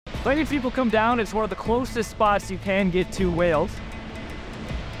Plenty of people come down. It's one of the closest spots you can get to whales.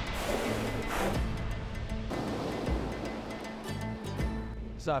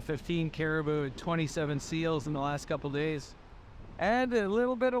 Saw 15 caribou and 27 seals in the last couple days. And a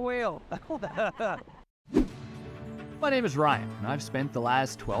little bit of whale. My name is Ryan, and I've spent the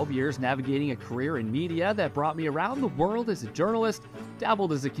last 12 years navigating a career in media that brought me around the world as a journalist,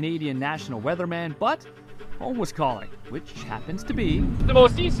 dabbled as a Canadian national weatherman, but home was calling, which happens to be the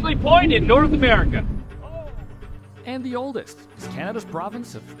most easterly point in North America. And the oldest is Canada's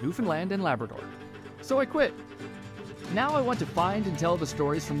province of Newfoundland and Labrador. So I quit. Now I want to find and tell the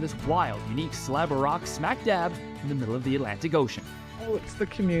stories from this wild, unique slab of rock smack dab in the middle of the Atlantic Ocean. Oh, it's the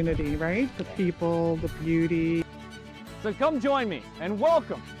community, right? The people, the beauty. So come join me and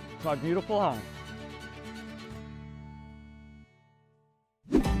welcome to our beautiful home.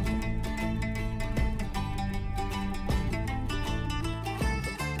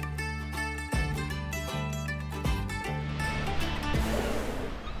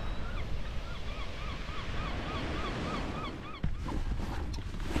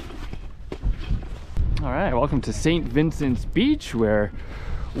 All right, welcome to St. Vincent's Beach, where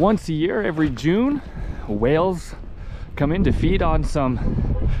once a year, every June, whales come in to feed on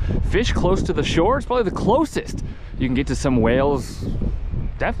some fish close to the shore. It's probably the closest you can get to some whales,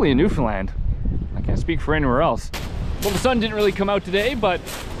 definitely in Newfoundland. I can't speak for anywhere else. Well, the sun didn't really come out today, but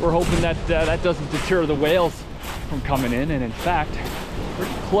we're hoping that that doesn't deter the whales from coming in. And in fact,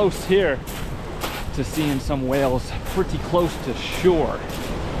 pretty close here to seeing some whales pretty close to shore.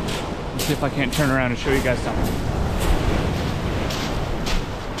 Let's see if I can't turn around and show you guys something.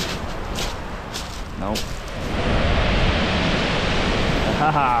 Nope.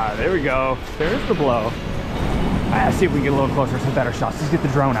 Haha, there we go. There's the blow. Let's see if we can get a little closer, some better shots. Let's get the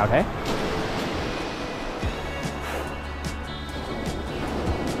drone out, hey?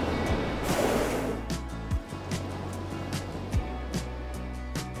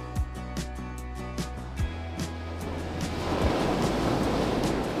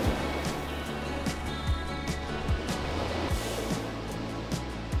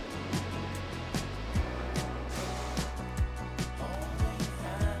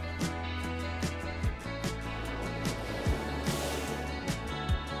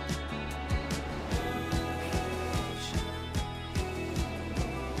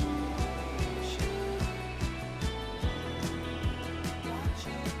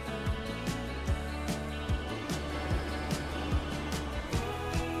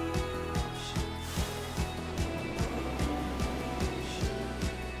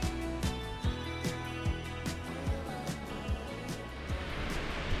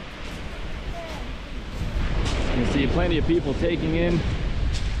 You can see plenty of people taking in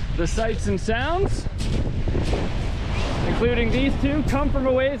the sights and sounds, including these two come from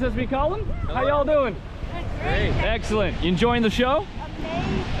a ways, as we call them. Hello. How y'all doing? Great. Excellent. You enjoying the show?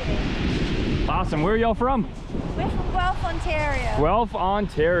 Amazing. Awesome. Where are y'all from? We're from Guelph, Ontario. Guelph,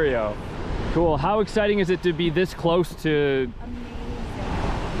 Ontario. Cool. How exciting is it to be this close to...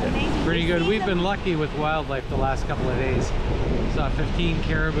 Amazing. Pretty good. We've been lucky with wildlife the last couple of days. Saw 15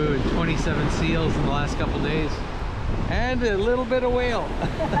 caribou and 27 seals in the last couple of days. And a little bit of whale.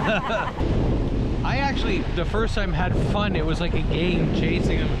 I actually, the first time had fun. It was like a game,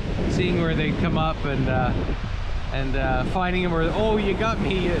 chasing them, seeing where they'd come up and finding them where, oh, you got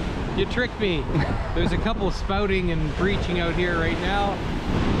me, you tricked me. There's a couple spouting and breaching out here right now.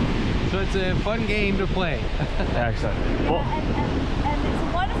 So it's a fun game to play. Excellent. Yeah, and it's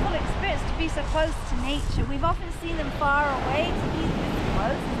a wonderful experience to be so close to nature. We've often seen them far away. To be this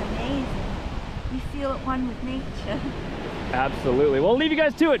close is amazing. You feel at one with nature. Absolutely. Well, I'll leave you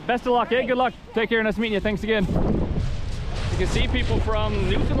guys to it. Best of luck, eh? Good luck. Take care. Nice meeting you. Thanks again. You can see people from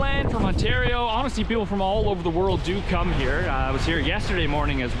Newfoundland, from Ontario. Honestly, people from all over the world do come here. I was here yesterday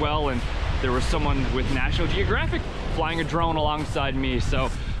morning as well, and there was someone with National Geographic flying a drone alongside me.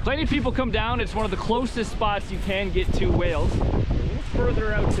 So plenty of people come down. It's one of the closest spots you can get to whales. A little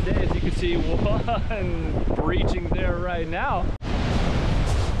further out today, as you can see, one breaching there right now.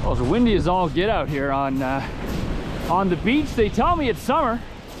 Well, it's windy as all get out here on the beach. They tell me it's summer.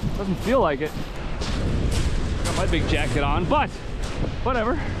 Doesn't feel like it. Got my big jacket on, but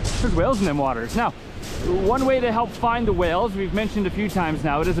whatever. There's whales in them waters. Now, one way to help find the whales, we've mentioned a few times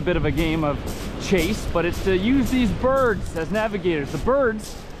now, it is a bit of a game of chase, but it's to use these birds as navigators. The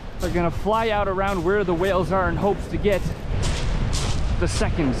birds are gonna fly out around where the whales are in hopes to get the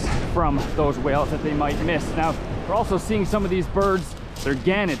seconds from those whales that they might miss. Now, we're also seeing some of these birds, they're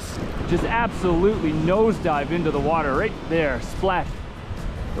gannets, just absolutely nosedive into the water right there, splat.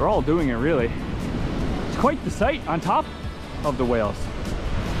 They're all doing it, really. It's quite the sight on top of the whales.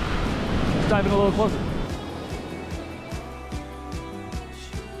 dive in a little closer.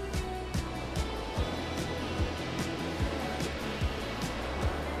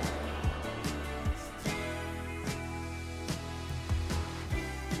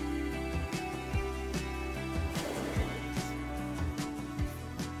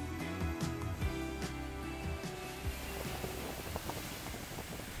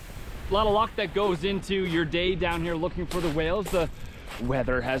 A lot of luck that goes into your day down here looking for the whales. The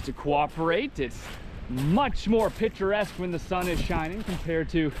weather has to cooperate. It's much more picturesque when the sun is shining compared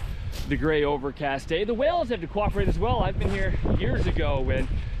to the gray overcast day. The whales have to cooperate as well. I've been here years ago when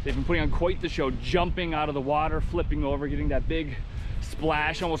they've been putting on quite the show, jumping out of the water, flipping over, getting that big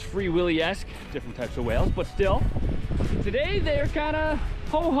splash, almost Free Willy-esque. Different types of whales, but still. Today they're kind of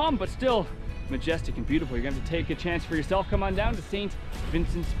ho-hum, but still majestic and beautiful. You're going to have to take a chance for yourself. Come on down to St.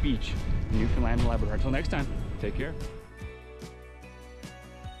 Vincent's Beach, Newfoundland and Labrador. Until next time, take care.